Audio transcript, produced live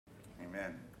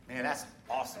Man, that's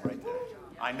awesome right there.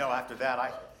 I know after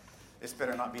that, this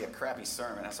better not be a crappy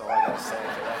sermon. That's all I got to say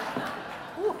for that.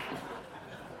 Whew.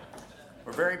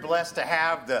 We're very blessed to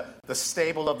have the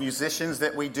stable of musicians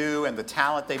that we do and the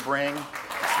talent they bring.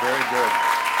 It's very good.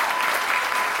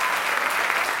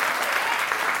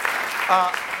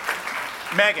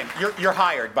 Megan, you're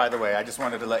hired, by the way. I just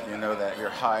wanted to let you know that you're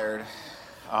hired.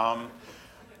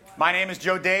 My name is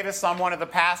Joe Davis. I'm one of the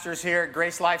pastors here at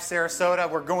Grace Life Sarasota.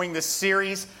 We're going this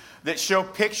series that show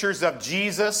pictures of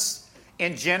Jesus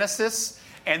in Genesis.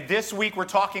 And this week we're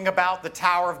talking about the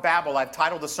Tower of Babel. I've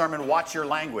titled the sermon, Watch Your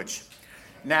Language.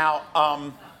 Now,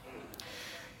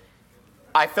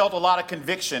 I felt a lot of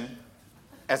conviction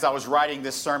as I was writing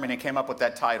this sermon and came up with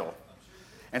that title.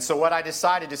 And so what I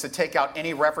decided is to take out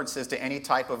any references to any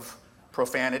type of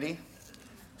profanity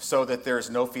so that there's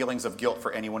no feelings of guilt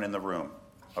for anyone in the room.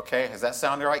 Okay? Does that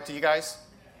sound right to you guys?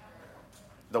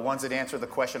 The ones that answered the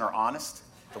question are honest.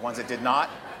 The ones that did not,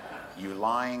 you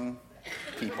lying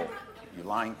people. You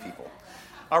lying people.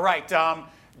 All right.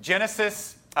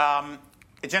 Genesis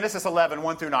 11,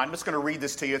 1 through 9. I'm just going to read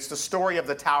this to you. It's the story of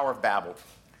the Tower of Babel.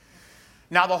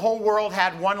 Now the whole world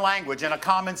had one language and a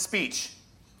common speech.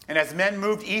 And as men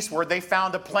moved eastward, they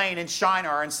found a plain in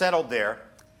Shinar and settled there.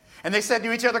 And they said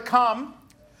to each other, "Come,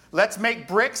 let's make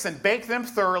bricks and bake them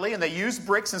thoroughly." And they used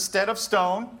bricks instead of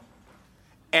stone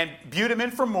and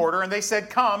bitumen for mortar. And they said,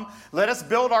 "Come, let us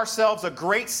build ourselves a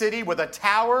great city with a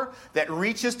tower that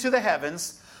reaches to the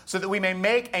heavens, so that we may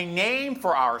make a name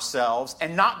for ourselves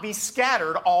and not be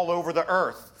scattered all over the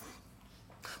earth."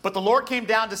 But the Lord came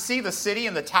down to see the city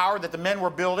and the tower that the men were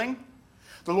building.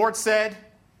 The Lord said,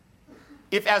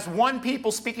 "If as one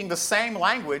people speaking the same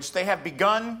language they have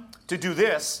begun to do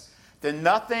this, then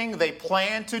nothing they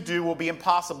plan to do will be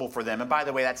impossible for them." And by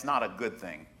the way, that's not a good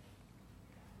thing.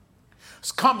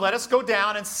 So come, let us go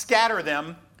down and scatter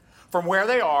them from where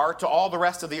they are to all the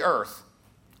rest of the earth.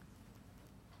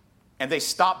 And they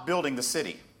stopped building the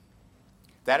city.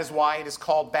 That is why it is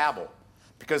called Babel,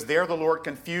 because there the Lord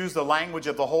confused the language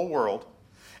of the whole world,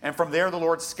 and from there the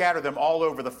Lord scattered them all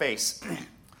over the face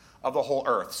of the whole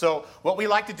earth. So what we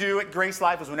like to do at Grace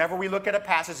Life is whenever we look at a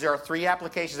passage, there are three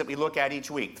applications that we look at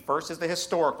each week. The first is the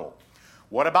historical.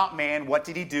 What about man? What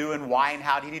did he do and why and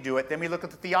how did he do it? Then we look at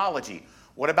the theology.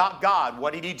 What about God?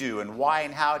 What did he do and why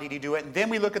and how did he do it? And then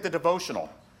we look at the devotional.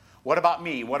 What about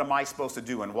me? What am I supposed to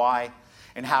do and why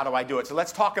and how do I do it? So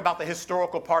let's talk about the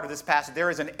historical part of this passage. There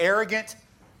is an arrogant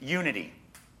unity.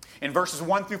 In verses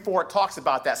 1 through 4, it talks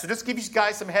about that. So just give you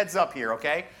guys some heads up here,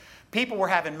 okay? People were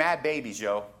having mad babies,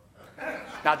 Joe.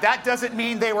 Now, that doesn't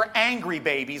mean they were angry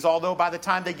babies, although by the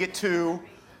time they get to,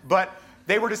 but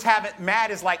they were just having, mad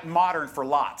is like modern for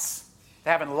lots.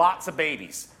 They're having lots of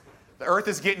babies. The earth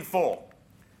is getting full.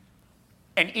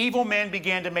 And evil men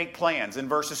began to make plans in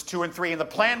verses 2 and 3. And the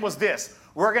plan was this.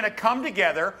 We're going to come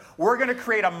together. We're going to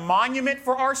create a monument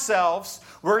for ourselves.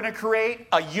 We're going to create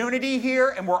a unity here.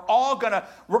 And we're going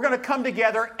to come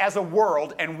together as a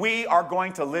world. And we are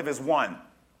going to live as one.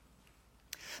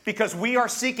 Because we are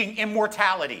seeking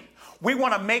immortality. We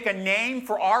want to make a name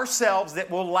for ourselves that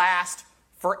will last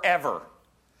forever.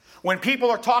 When people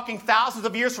are talking thousands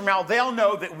of years from now, they'll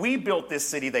know that we built this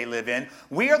city they live in.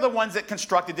 We are the ones that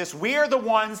constructed this. We are the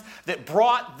ones that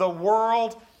brought the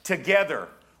world together.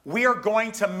 We are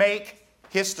going to make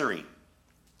history.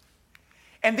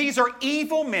 And these are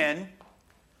evil men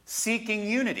seeking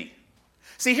unity.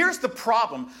 See, here's the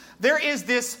problem. There is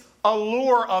this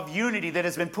allure of unity that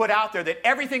has been put out there that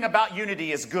everything about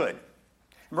unity is good.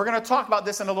 And we're going to talk about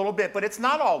this in a little bit, but it's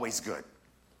not always good.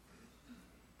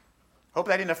 Hope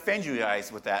that didn't offend you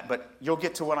guys with that, but you'll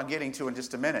get to what I'm getting to in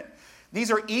just a minute. These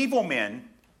are evil men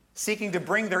seeking to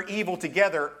bring their evil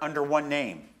together under one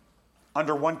name,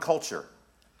 under one culture,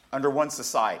 under one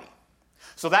society.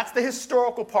 So that's the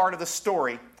historical part of the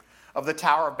story of the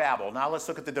Tower of Babel. Now let's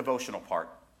look at the devotional part.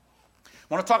 I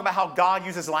want to talk about how God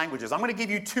uses languages. I'm going to give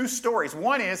you two stories.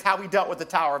 One is how we dealt with the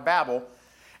Tower of Babel,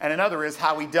 and another is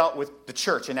how we dealt with the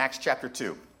church in Acts chapter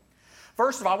 2.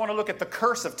 First of all, I want to look at the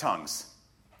curse of tongues.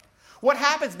 What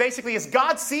happens basically is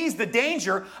God sees the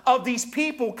danger of these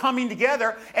people coming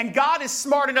together, and God is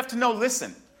smart enough to know,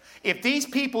 listen, if these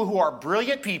people who are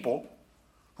brilliant people,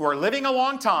 who are living a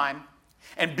long time,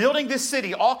 and building this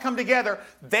city all come together,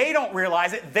 they don't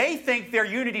realize it. They think their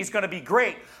unity is going to be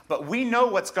great, but we know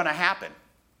what's going to happen.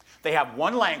 They have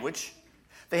one language.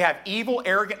 They have evil,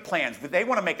 arrogant plans. They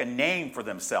want to make a name for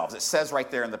themselves. It says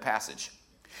right there in the passage.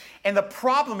 And the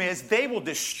problem is they will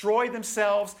destroy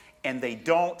themselves, and they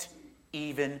don't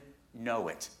even know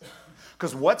it.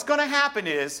 Because what's going to happen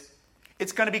is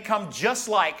it's going to become just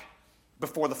like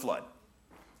before the flood.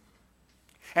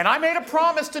 And I made a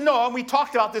promise to Noah, and we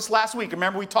talked about this last week.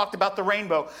 Remember, we talked about the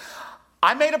rainbow.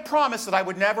 I made a promise that I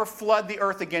would never flood the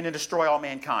earth again and destroy all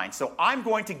mankind. So I'm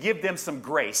going to give them some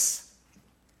grace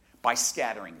by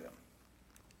scattering them.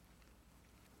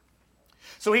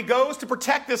 So he goes to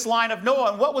protect this line of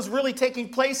Noah. And what was really taking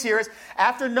place here is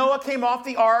after Noah came off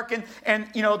the ark and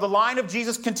the line of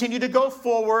Jesus continued to go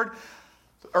forward,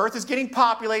 the earth is getting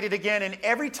populated again. And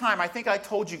every time, I think I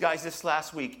told you guys this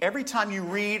last week, every time you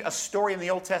read a story in the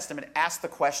Old Testament, ask the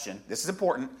question, this is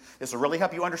important, this will really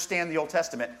help you understand the Old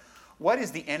Testament, what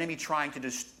is the enemy trying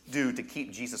to do to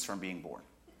keep Jesus from being born?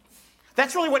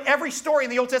 That's really what every story in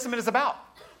the Old Testament is about.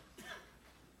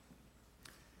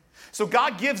 So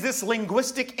God gives this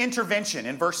linguistic intervention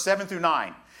in verse 7 through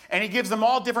 9. And he gives them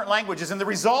all different languages. And the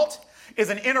result is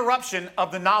an interruption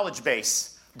of the knowledge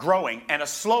base growing and a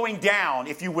slowing down,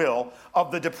 if you will, of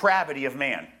the depravity of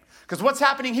man. Because what's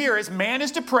happening here is man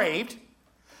is depraved.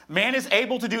 Man is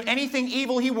able to do anything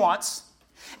evil he wants.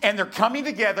 And they're coming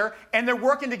together and they're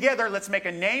working together. Let's make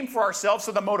a name for ourselves.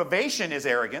 So the motivation is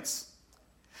arrogance.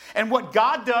 And what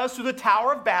God does through the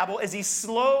Tower of Babel is he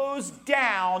slows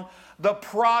down the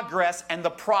progress and the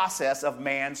process of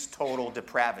man's total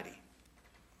depravity,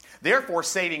 therefore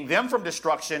saving them from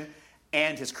destruction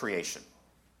and his creation.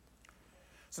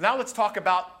 So now let's talk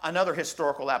about another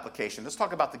historical application. Let's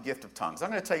talk about the gift of tongues. I'm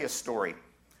going to tell you a story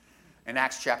in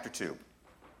Acts chapter 2.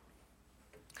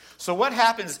 So what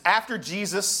happens after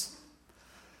Jesus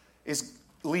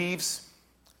leaves,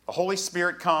 the Holy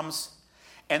Spirit comes,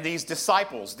 and these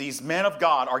disciples, these men of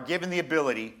God, are given the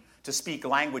ability to speak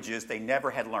languages they never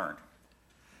had learned.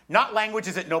 Not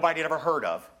languages that nobody had ever heard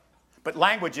of, but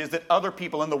languages that other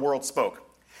people in the world spoke.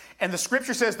 And the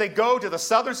scripture says they go to the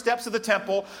southern steps of the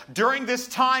temple during this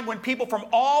time when people from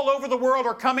all over the world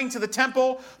are coming to the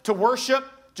temple to worship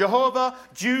Jehovah.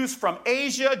 Jews from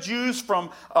Asia, Jews from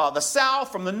the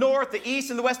south, from the north, the east,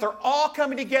 and the west. They're all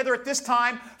coming together at this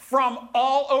time from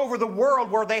all over the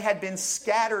world where they had been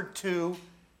scattered to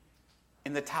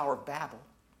in the Tower of Babel.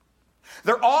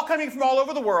 They're all coming from all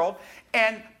over the world,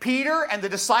 and Peter and the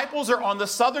disciples are on the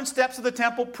southern steps of the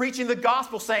temple preaching the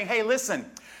gospel, saying, hey, listen,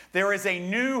 there is a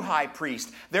new high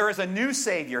priest. There is a new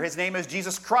Savior. His name is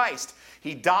Jesus Christ.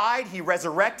 He died. He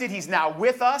resurrected. He's now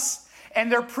with us.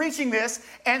 And they're preaching this,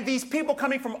 and these people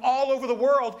coming from all over the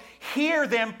world hear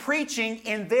them preaching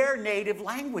in their native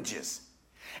languages.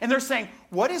 And they're saying,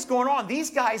 what is going on? These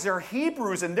guys are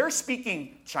Hebrews, and they're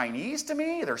speaking Chinese to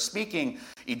me. They're speaking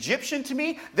Egyptian to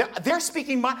me. They're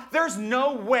speaking there's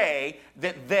no way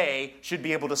that they should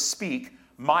be able to speak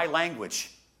my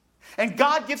language. And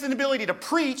God gives an ability to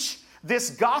preach this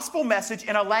gospel message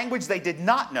in a language they did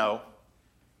not know.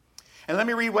 And let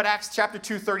me read what Acts chapter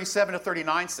 2, 37 to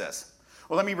 39 says.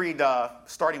 Well, let me read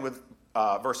starting with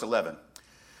verse 11.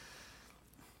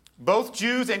 Both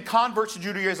Jews and converts to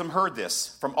Judaism heard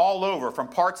this from all over, from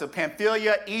parts of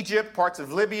Pamphylia, Egypt, parts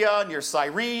of Libya, near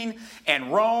Cyrene,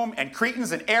 and Rome, and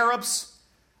Cretans and Arabs.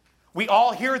 We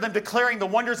all hear them declaring the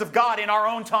wonders of God in our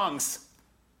own tongues.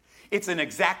 It's an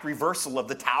exact reversal of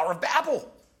the Tower of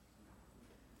Babel.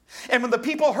 And when the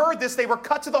people heard this, they were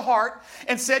cut to the heart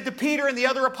and said to Peter and the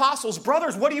other apostles,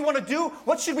 brothers, what do you want to do?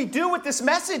 What should we do with this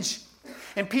message?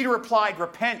 And Peter replied,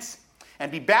 repent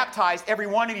and be baptized, every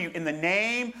one of you, in the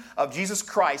name of Jesus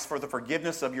Christ for the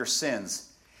forgiveness of your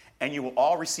sins. And you will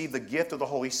all receive the gift of the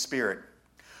Holy Spirit.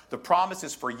 The promise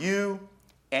is for you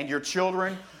and your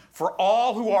children, for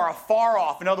all who are afar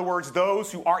off. In other words,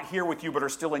 those who aren't here with you but are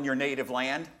still in your native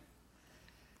land.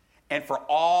 And for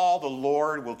all the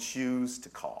Lord will choose to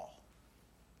call.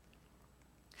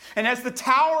 And as the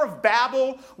Tower of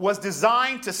Babel was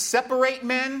designed to separate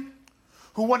men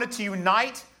who wanted to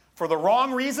unite for the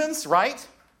wrong reasons, right?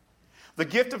 The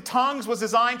gift of tongues was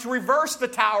designed to reverse the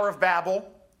Tower of Babel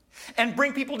and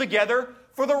bring people together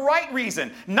for the right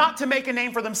reason. Not to make a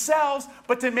name for themselves,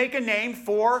 but to make a name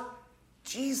for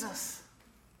Jesus.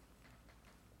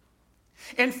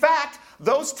 In fact,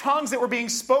 those tongues that were being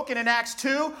spoken in Acts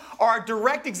 2 are a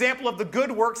direct example of the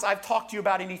good works I've talked to you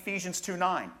about in Ephesians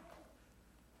 2:9.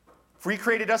 For he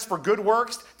created us for good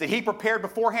works that he prepared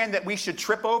beforehand that we should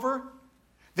trip over.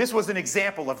 This was an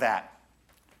example of that.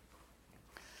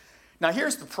 Now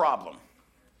here's the problem.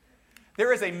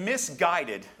 There is a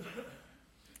misguided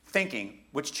thinking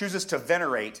which chooses to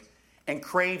venerate and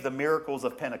crave the miracles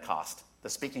of Pentecost, the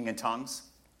speaking in tongues.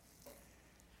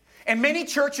 And many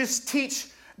churches teach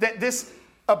that this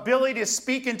ability to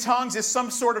speak in tongues is some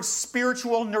sort of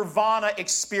spiritual nirvana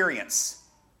experience.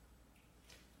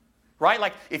 Right?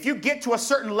 Like if you get to a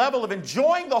certain level of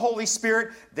enjoying the Holy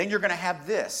Spirit, then you're going to have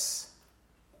this.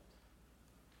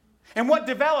 And what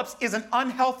develops is an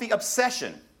unhealthy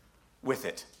obsession with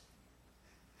it.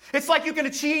 It's like you can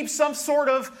achieve some sort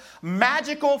of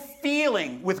magical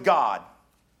feeling with God.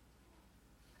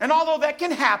 And although that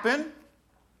can happen,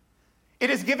 it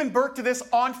has given birth to this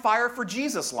 "on fire for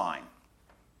Jesus" line,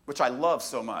 which I love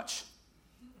so much.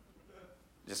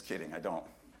 Just kidding, I don't.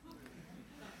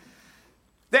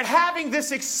 That having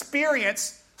this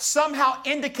experience somehow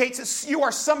indicates that you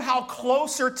are somehow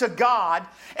closer to God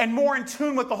and more in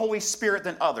tune with the Holy Spirit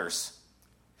than others.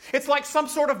 It's like some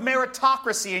sort of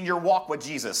meritocracy in your walk with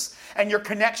Jesus and your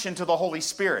connection to the Holy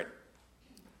Spirit.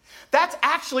 That's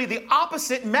actually the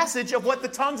opposite message of what the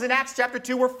tongues in Acts chapter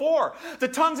 2 were for. The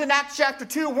tongues in Acts chapter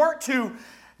 2 weren't to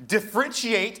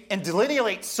differentiate and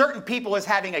delineate certain people as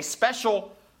having a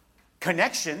special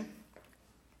connection.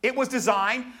 It was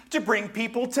designed to bring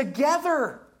people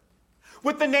together.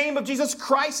 With the name of Jesus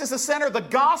Christ as the center, the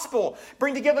gospel,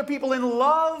 bring together people in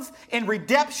love, in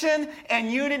redemption,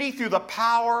 and unity through the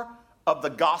power of the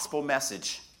gospel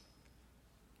message.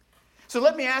 So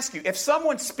let me ask you, if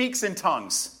someone speaks in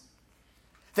tongues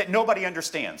that nobody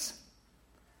understands,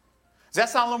 does that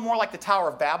sound a little more like the Tower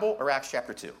of Babel or Acts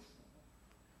chapter 2?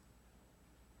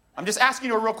 I'm just asking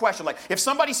you a real question. Like, if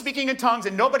somebody's speaking in tongues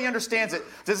and nobody understands it,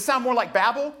 does it sound more like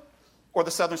Babel or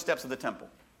the southern steps of the temple?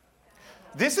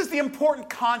 This is the important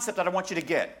concept that I want you to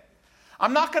get.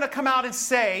 I'm not going to come out and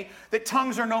say that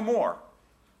tongues are no more.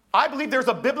 I believe there's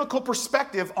a biblical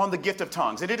perspective on the gift of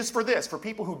tongues, and it is for this, for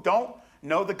people who don't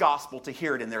know the gospel to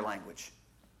hear it in their language.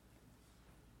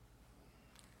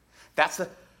 That's the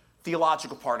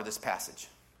theological part of this passage.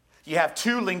 You have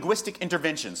two linguistic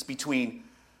interventions between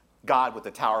God with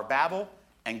the Tower of Babel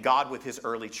and God with his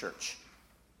early church.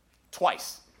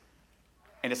 Twice.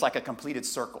 And it's like a completed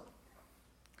circle.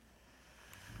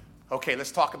 Okay,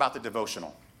 let's talk about the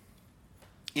devotional.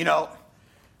 You know,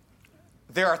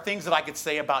 there are things that I could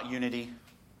say about unity.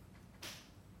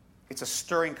 It's a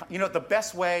stirring, the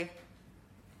best way,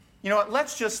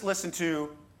 let's just listen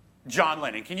to John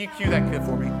Lennon. Can you cue that kid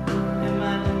for me?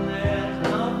 Imagine there's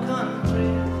no country.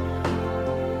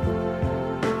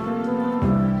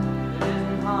 It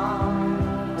isn't hard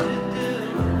to do.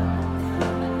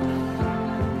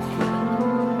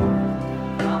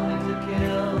 Nothing to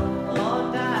kill or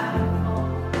die for.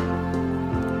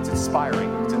 It's inspiring.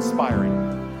 It's inspiring.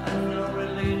 And no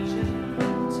religion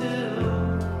too.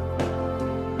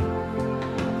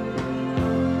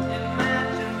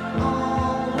 Imagine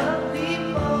all the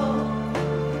people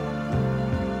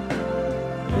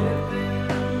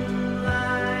living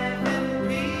life in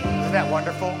peace. Isn't that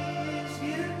wonderful?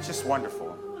 It's just wonderful.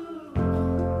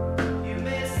 You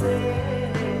may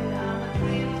say I'm a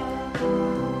dreamer.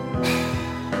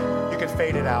 You can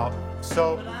fade it out.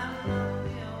 So,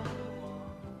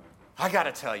 I got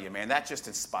to tell you, man, that just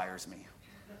inspires me.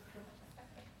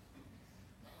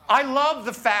 I love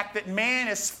the fact that man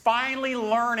is finally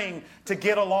learning to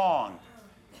get along.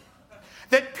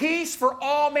 That peace for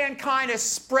all mankind is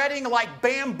spreading like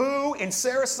bamboo in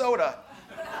Sarasota.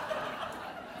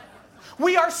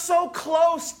 We are so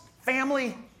close,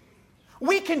 family.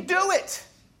 We can do it.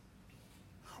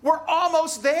 We're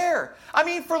almost there. I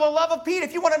mean, for the love of Pete,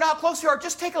 if you want to know how close you are,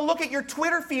 just take a look at your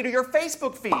Twitter feed or your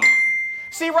Facebook feed.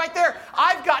 See right there,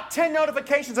 I've got 10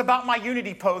 notifications about my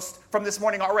Unity post from this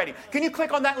morning already. Can you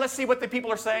click on that and let's see what the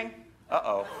people are saying?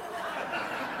 Uh-oh.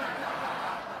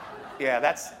 Yeah,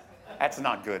 that's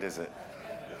not good, is it?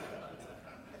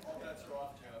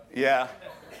 Yeah.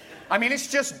 I mean,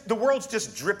 it's just, the world's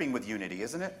just dripping with unity,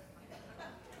 isn't it?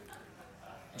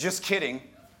 Just kidding.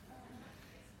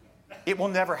 It will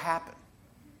never happen.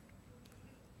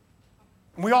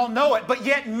 We all know it, but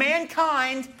yet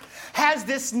mankind has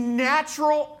this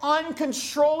natural,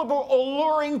 uncontrollable,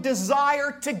 alluring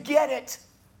desire to get it.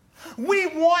 We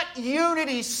want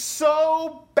unity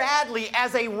so badly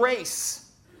as a race.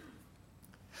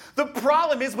 The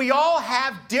problem is we all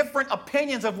have different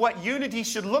opinions of what unity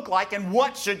should look like and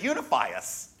what should unify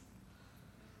us.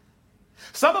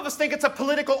 Some of us think it's a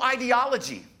political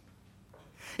ideology.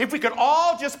 If we could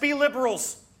all just be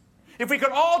liberals, if we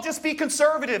could all just be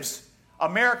conservatives,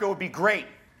 America would be great.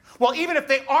 Well, even if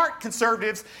they aren't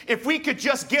conservatives, if we could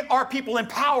just get our people in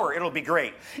power, it'll be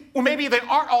great. Well, maybe they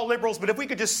aren't all liberals, but if we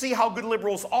could just see how good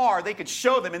liberals are, they could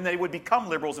show them and they would become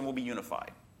liberals and we'll be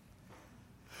unified.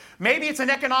 Maybe it's an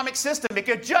economic system. It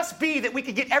could just be that we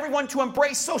could get everyone to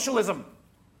embrace socialism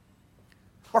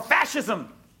or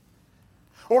fascism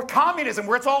or communism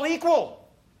where it's all equal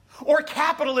or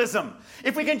capitalism.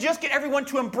 If we can just get everyone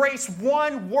to embrace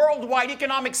one worldwide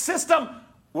economic system,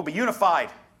 we'll be unified.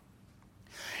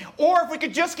 Or if we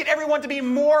could just get everyone to be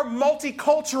more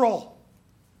multicultural.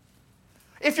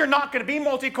 If you're not going to be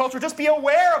multicultural, just be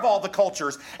aware of all the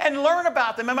cultures and learn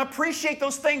about them and appreciate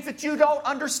those things that you don't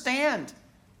understand.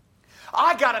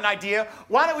 I got an idea.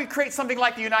 Why don't we create something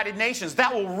like the United Nations?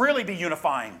 That will really be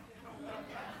unifying.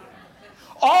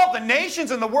 All the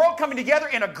nations in the world coming together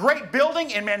in a great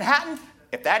building in Manhattan.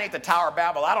 If that ain't the Tower of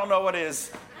Babel, I don't know what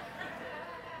is.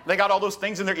 They got all those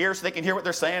things in their ears so they can hear what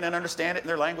they're saying and understand it in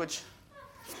their language.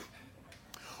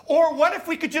 Or what if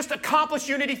we could just accomplish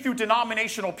unity through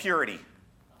denominational purity?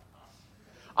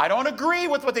 I don't agree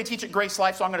with what they teach at Grace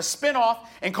Life, so I'm going to spin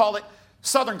off and call it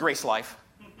Southern Grace Life.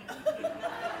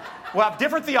 We'll have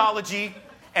different theology,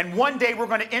 and one day we're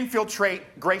going to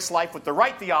infiltrate Grace Life with the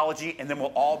right theology, and then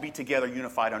we'll all be together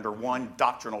unified under one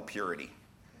doctrinal purity.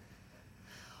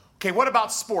 Okay, what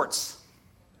about sports?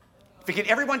 If we get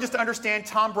everyone just to understand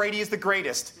Tom Brady is the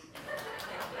greatest.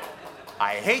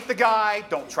 I hate the guy.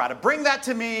 Don't try to bring that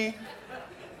to me.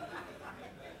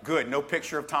 Good, no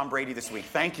picture of Tom Brady this week.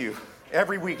 Thank you.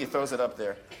 Every week he throws it up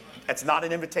there. That's not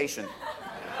an invitation.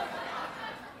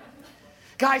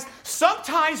 Guys,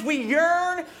 sometimes we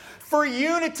yearn for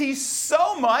unity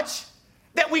so much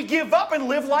that we give up and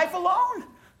live life alone.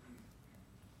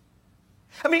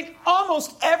 I mean,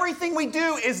 almost everything we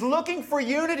do is looking for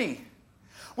unity.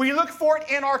 We look for it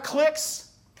in our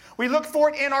cliques. We look for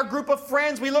it in our group of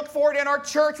friends. We look for it in our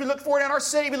church. We look for it in our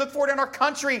city. We look for it in our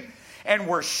country. And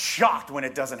we're shocked when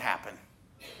it doesn't happen.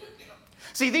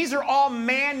 See, these are all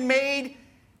man-made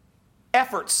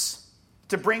efforts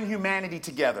to bring humanity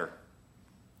together.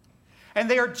 And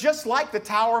they are just like the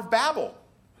Tower of Babel.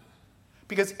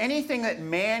 Because anything that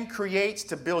man creates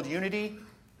to build unity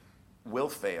will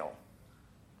fail.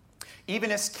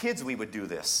 Even as kids, we would do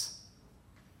this.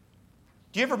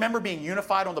 Do you ever remember being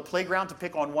unified on the playground to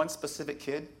pick on one specific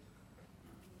kid?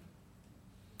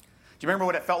 Do you remember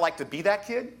what it felt like to be that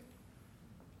kid?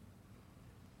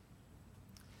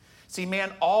 See,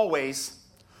 man always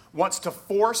wants to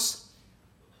force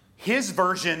his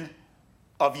version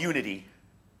of unity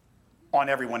on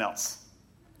everyone else.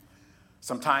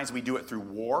 Sometimes we do it through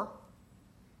war.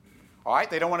 All right,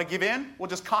 they don't want to give in, we'll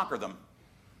just conquer them.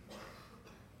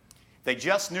 They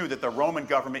just knew that the Roman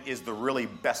government is the really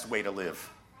best way to live.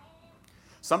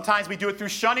 Sometimes we do it through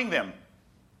shunning them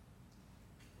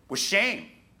with shame.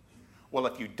 Well,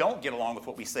 if you don't get along with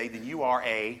what we say, then you are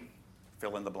a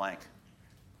fill in the blank.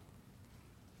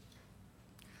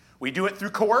 We do it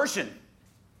through coercion.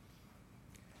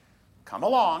 Come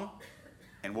along,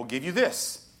 and we'll give you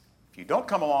this. If you don't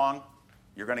come along,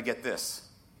 you're going to get this.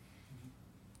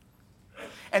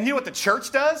 And you know what the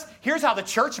church does? Here's how the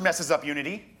church messes up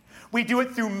unity. We do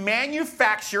it through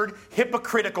manufactured,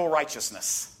 hypocritical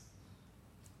righteousness.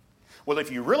 Well, if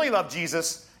you really love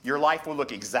Jesus, your life will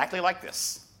look exactly like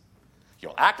this.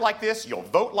 You'll act like this, you'll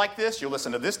vote like this, you'll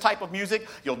listen to this type of music,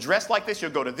 you'll dress like this,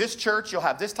 you'll go to this church, you'll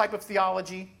have this type of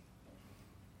theology.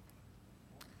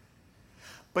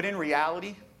 But in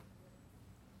reality,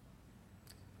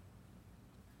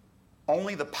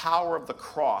 only the power of the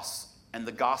cross and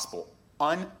the gospel,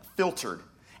 unfiltered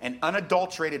and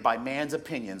unadulterated by man's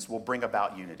opinions, will bring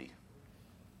about unity.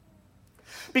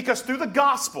 Because through the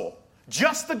gospel,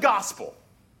 just the gospel,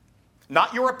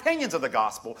 not your opinions of the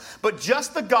gospel, but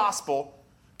just the gospel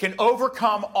can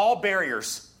overcome all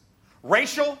barriers.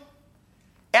 Racial,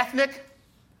 ethnic,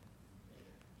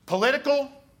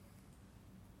 political,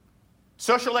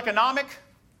 social, economic,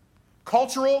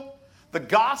 cultural. The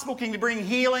gospel can bring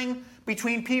healing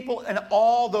between people in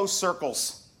all those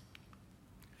circles.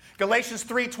 Galatians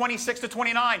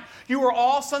 3:26-29. You are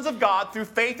all sons of God through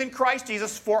faith in Christ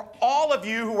Jesus. For all of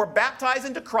you who were baptized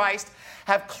into Christ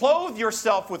have clothed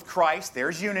yourself with Christ.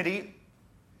 There's unity.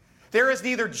 There is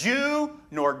neither Jew,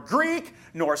 nor Greek,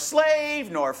 nor slave,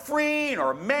 nor free,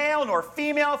 nor male, nor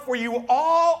female, for you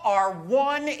all are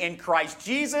one in Christ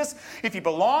Jesus. If you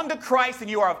belong to Christ, then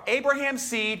you are of Abraham's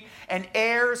seed and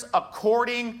heirs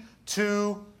according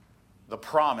to the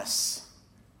promise.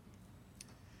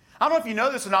 I don't know if you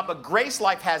know this or not, but Grace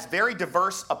Life has very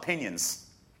diverse opinions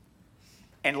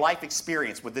and life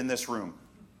experience within this room.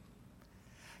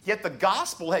 Yet the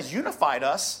gospel has unified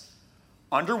us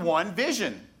under one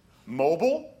vision: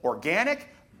 mobile, organic,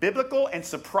 biblical, and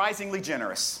surprisingly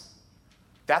generous.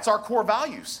 That's our core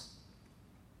values.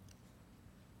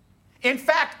 In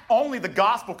fact, only the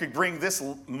gospel could bring this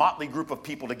motley group of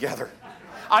people together.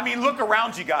 I mean, look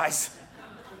around you guys.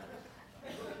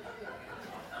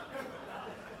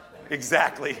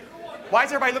 Exactly. Why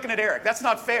is everybody looking at Eric? That's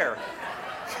not fair.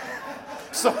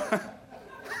 So,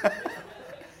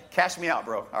 cash me out,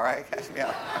 bro. All right? Cash me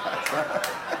out.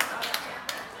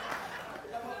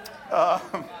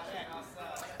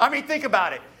 I mean, think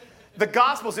about it. The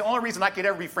gospel is the only reason I could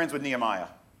ever be friends with Nehemiah.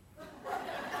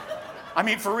 I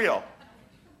mean, for real.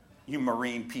 You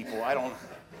Marine people,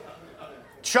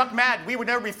 Chuck Madden, we would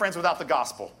never be friends without the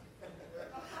gospel.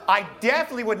 I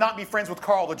definitely would not be friends with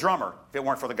Carl the drummer if it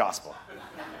weren't for the gospel.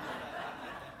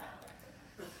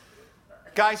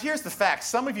 Guys, here's the fact.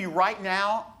 Some of you right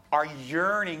now are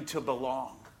yearning to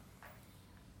belong.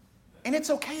 And it's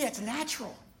okay, it's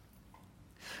natural.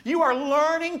 You are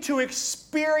learning to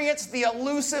experience the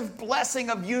elusive blessing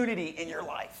of unity in your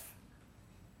life.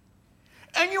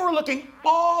 And you are looking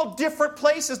all different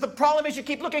places. The problem is you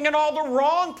keep looking in all the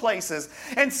wrong places.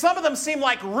 And some of them seem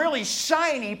like really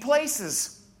shiny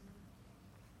places.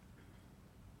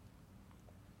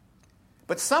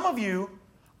 But some of you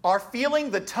are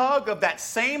feeling the tug of that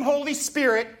same Holy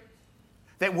Spirit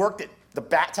that worked at the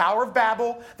Tower of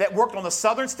Babel, that worked on the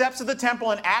southern steps of the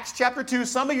temple in Acts chapter 2.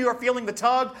 Some of you are feeling the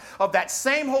tug of that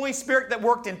same Holy Spirit that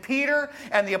worked in Peter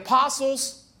and the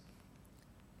apostles.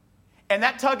 And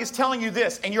that tug is telling you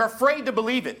this, and you're afraid to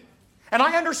believe it. And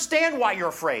I understand why you're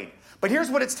afraid. But here's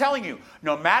what it's telling you.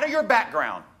 No matter your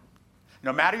background,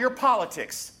 no matter your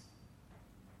politics,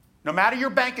 no matter your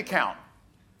bank account,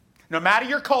 no matter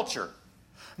your culture,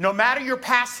 no matter your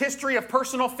past history of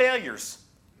personal failures,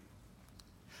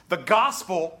 the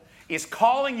gospel is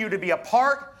calling you to be a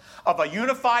part of a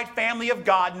unified family of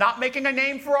God, not making a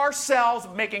name for ourselves,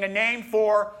 but making a name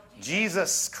for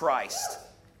Jesus Christ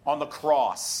on the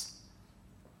cross.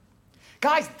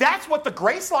 Guys, that's what the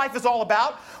Grace Life is all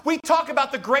about. We talk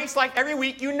about the Grace Life every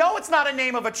week. You know it's not a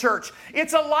name of a church.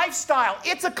 It's a lifestyle.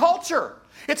 It's a culture.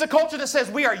 It's a culture that says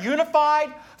we are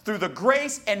unified through the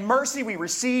grace and mercy we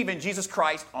receive in Jesus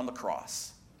Christ on the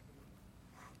cross.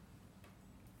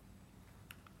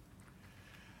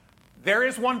 There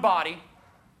is one body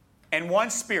and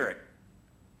one Spirit,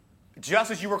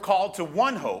 just as you were called to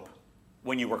one hope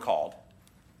when you were called,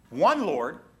 one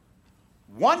Lord,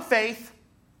 one faith,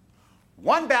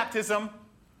 one baptism,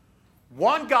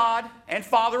 one God and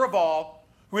Father of all,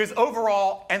 who is over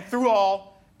all and through all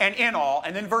and in all.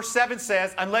 And then verse 7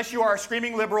 says, unless you are a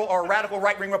screaming liberal or a radical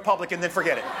right-wing Republican, then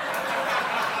forget it.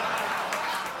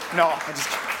 No, I'm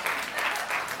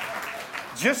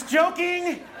just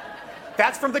joking.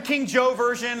 That's from the King Joe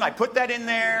version. I put that in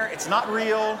there. It's not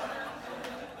real.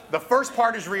 The first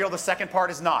part is real. The second part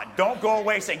is not. Don't go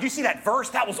away saying, do you see that verse?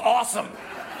 That was awesome.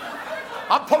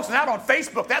 I'm posting that on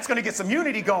Facebook. That's going to get some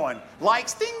unity going.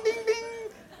 Likes, ding, ding, ding.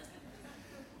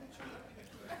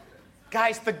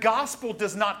 Guys, the gospel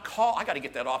does not call... I got to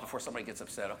get that off before somebody gets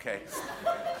upset, okay?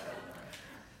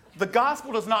 The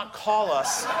gospel does not call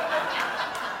us...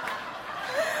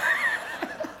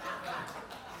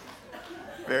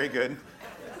 Very good.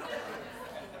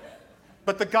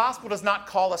 But the gospel does not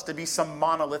call us to be some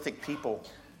monolithic people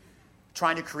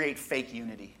trying to create fake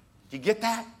unity. Do you get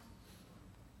that?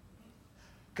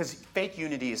 Because fake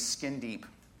unity is skin deep.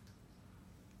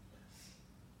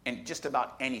 And just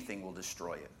about anything will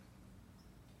destroy it.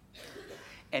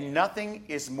 And nothing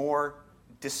is more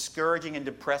discouraging and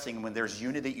depressing when there's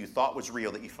unity that you thought was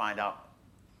real that you find out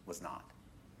was not.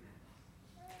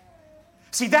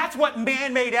 See, that's what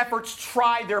man-made efforts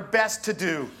try their best to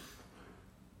do.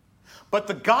 But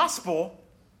the gospel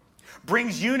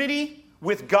brings unity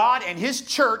with God and His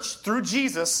church through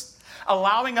Jesus,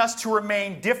 allowing us to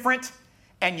remain different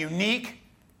and unique,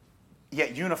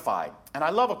 yet unified. And I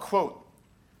love a quote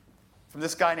from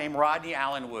this guy named Rodney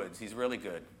Allen Woods. He's really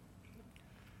good.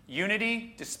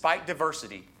 Unity, despite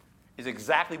diversity, is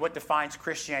exactly what defines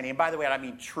Christianity. And by the way, I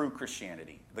mean true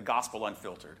Christianity, the gospel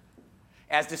unfiltered,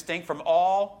 as distinct from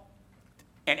all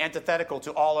and antithetical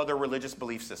to all other religious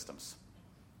belief systems.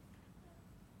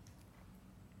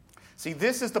 See,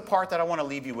 this is the part that I want to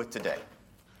leave you with today.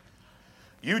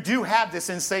 You do have this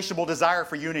insatiable desire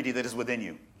for unity that is within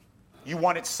you. You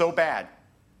want it so bad.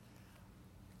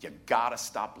 You got to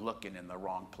stop looking in the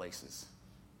wrong places.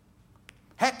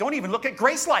 Heck, don't even look at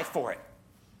Grace Life for it.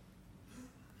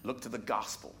 Look to the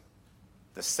gospel,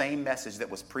 the same message that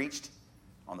was preached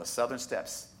on the southern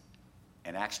steps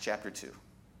in Acts chapter 2.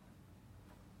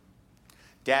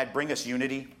 Dad, bring us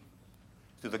unity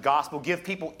through the gospel. Give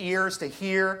people ears to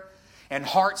hear and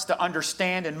hearts to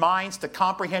understand and minds to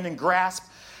comprehend and grasp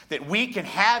that we can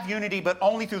have unity, but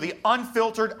only through the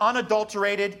unfiltered,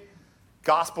 unadulterated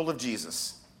gospel of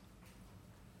Jesus.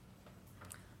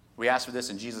 We ask for this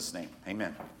in Jesus' name.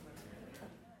 Amen.